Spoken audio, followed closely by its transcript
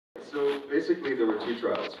basically there were two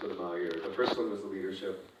trials for the Malheur. The first one was the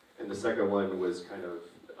leadership, and the second one was kind of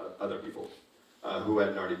other people who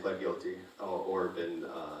hadn't already pled guilty or been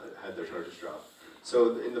had their charges dropped.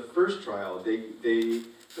 So in the first trial, the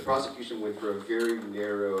prosecution went for a very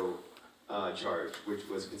narrow charge, which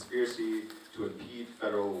was conspiracy to impede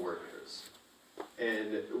federal workers.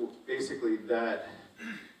 And basically that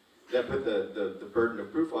put the burden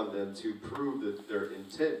of proof on them to prove that their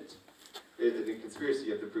intent, in the conspiracy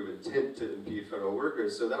you have to prove intent to impede federal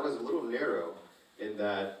workers. So that was a little narrow in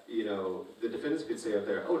that, you know, the defendants could say up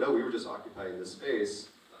there, oh no, we were just occupying this space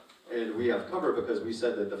and we have cover because we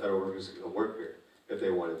said that the federal workers could work here if they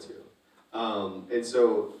wanted to. And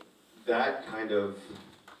so that kind of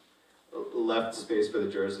left space for the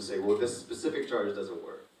jurors to say, well, this specific charge doesn't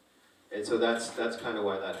work. And so that's kind of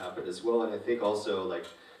why that happened as well. And I think also, like,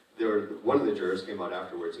 one of the jurors came out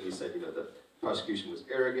afterwards and he said, you know, the prosecution was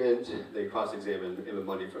arrogant, they cross-examined Emmett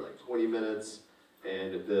Mundy for like 20 minutes,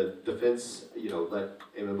 and the defense, you know, let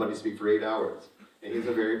Emmett Mundy speak for 8 hours. And he's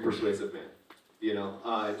a very persuasive man, you know.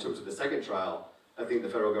 In terms of the second trial, I think the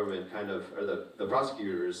federal government kind of, or the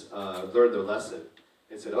prosecutors learned their lesson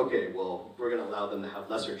and said, okay, well, we're gonna allow them to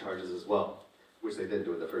have lesser charges as well, which they didn't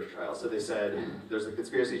do in the first trial. So they said, there's a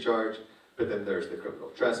conspiracy charge, but then there's the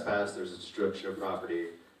criminal trespass, there's a destruction of property,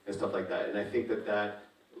 and stuff like that. And I think that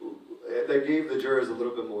gave the jurors a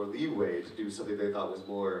little bit more leeway to do something they thought was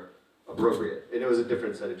more appropriate. And it was a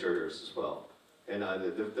different set of jurors as well. And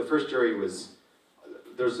the first jury was,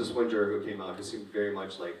 there's this one juror who came out who seemed very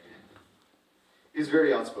much like, he was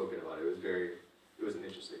very outspoken about it. It was an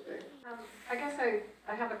interesting thing. I guess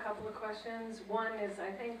I have a couple of questions. One is,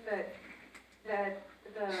 I think that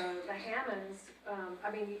the Hammonds,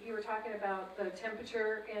 I mean, you were talking about the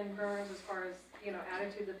temperature in burns as far as, you know,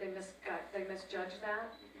 attitude that they misjudged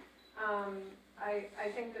that. I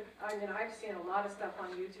think that, I mean, I've seen a lot of stuff on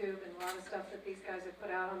YouTube and a lot of stuff that these guys have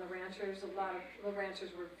put out on the ranchers. A lot of the ranchers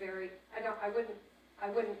were very, I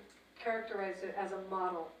wouldn't characterize it as a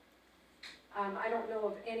model. I don't know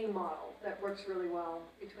of any model that works really well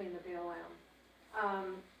between the BLM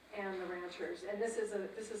and the ranchers. And this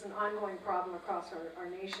is an ongoing problem across our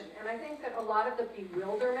nation. And I think that a lot of the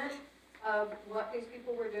bewilderment of what these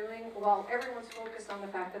people were doing, while everyone's focused on the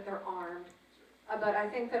fact that they're armed, but I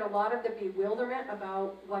think that a lot of the bewilderment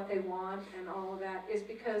about what they want and all of that is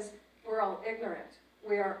because we're all ignorant.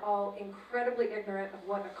 We are all incredibly ignorant of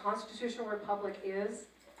what a constitutional republic is,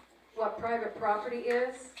 what private property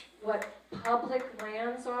is, what public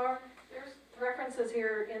lands are. There's references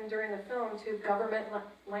here during the film to government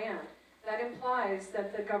land. That implies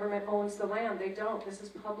that the government owns the land. They don't. This is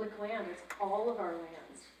public land. It's all of our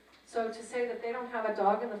lands. So to say that they don't have a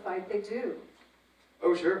dog in the fight, they do.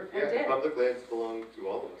 Oh, sure. Yeah, public lands belong to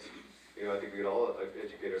all of us. You know, I think we could all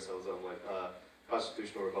educate ourselves on what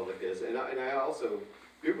constitutional republic is. And I also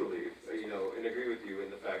do believe, you know, and agree with you in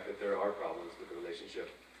the fact that there are problems with the relationship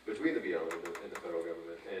between the BLM and the federal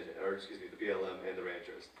government, or excuse me, the BLM and the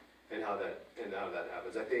ranchers, and how that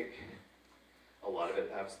happens. I think a lot of it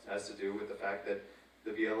has to do with the fact that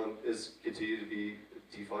the BLM is continue to be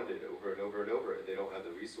defunded over and over and over, and they don't have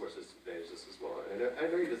the resources to manage this as well. And I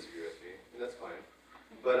know you disagree with me, and that's fine.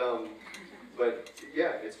 But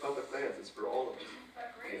yeah, it's public lands. It's for all of us.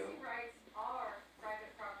 But grazing rights are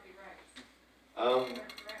private property rights.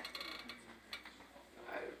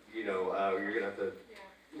 You know, you're gonna have to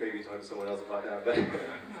maybe talk to someone else about that.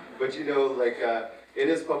 But you know, like it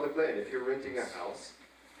is public land. If you're renting a house,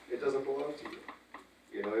 it doesn't belong to you.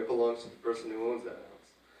 You know, it belongs to the person who owns that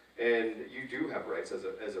house. And you do have rights as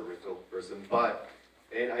a rental person.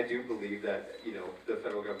 And I do believe that, you know, the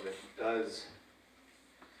federal government does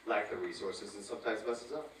lack the resources and sometimes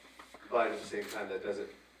messes up. But at the same time, that doesn't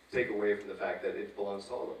take away from the fact that it belongs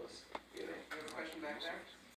to all of us. You know. You have a question back there?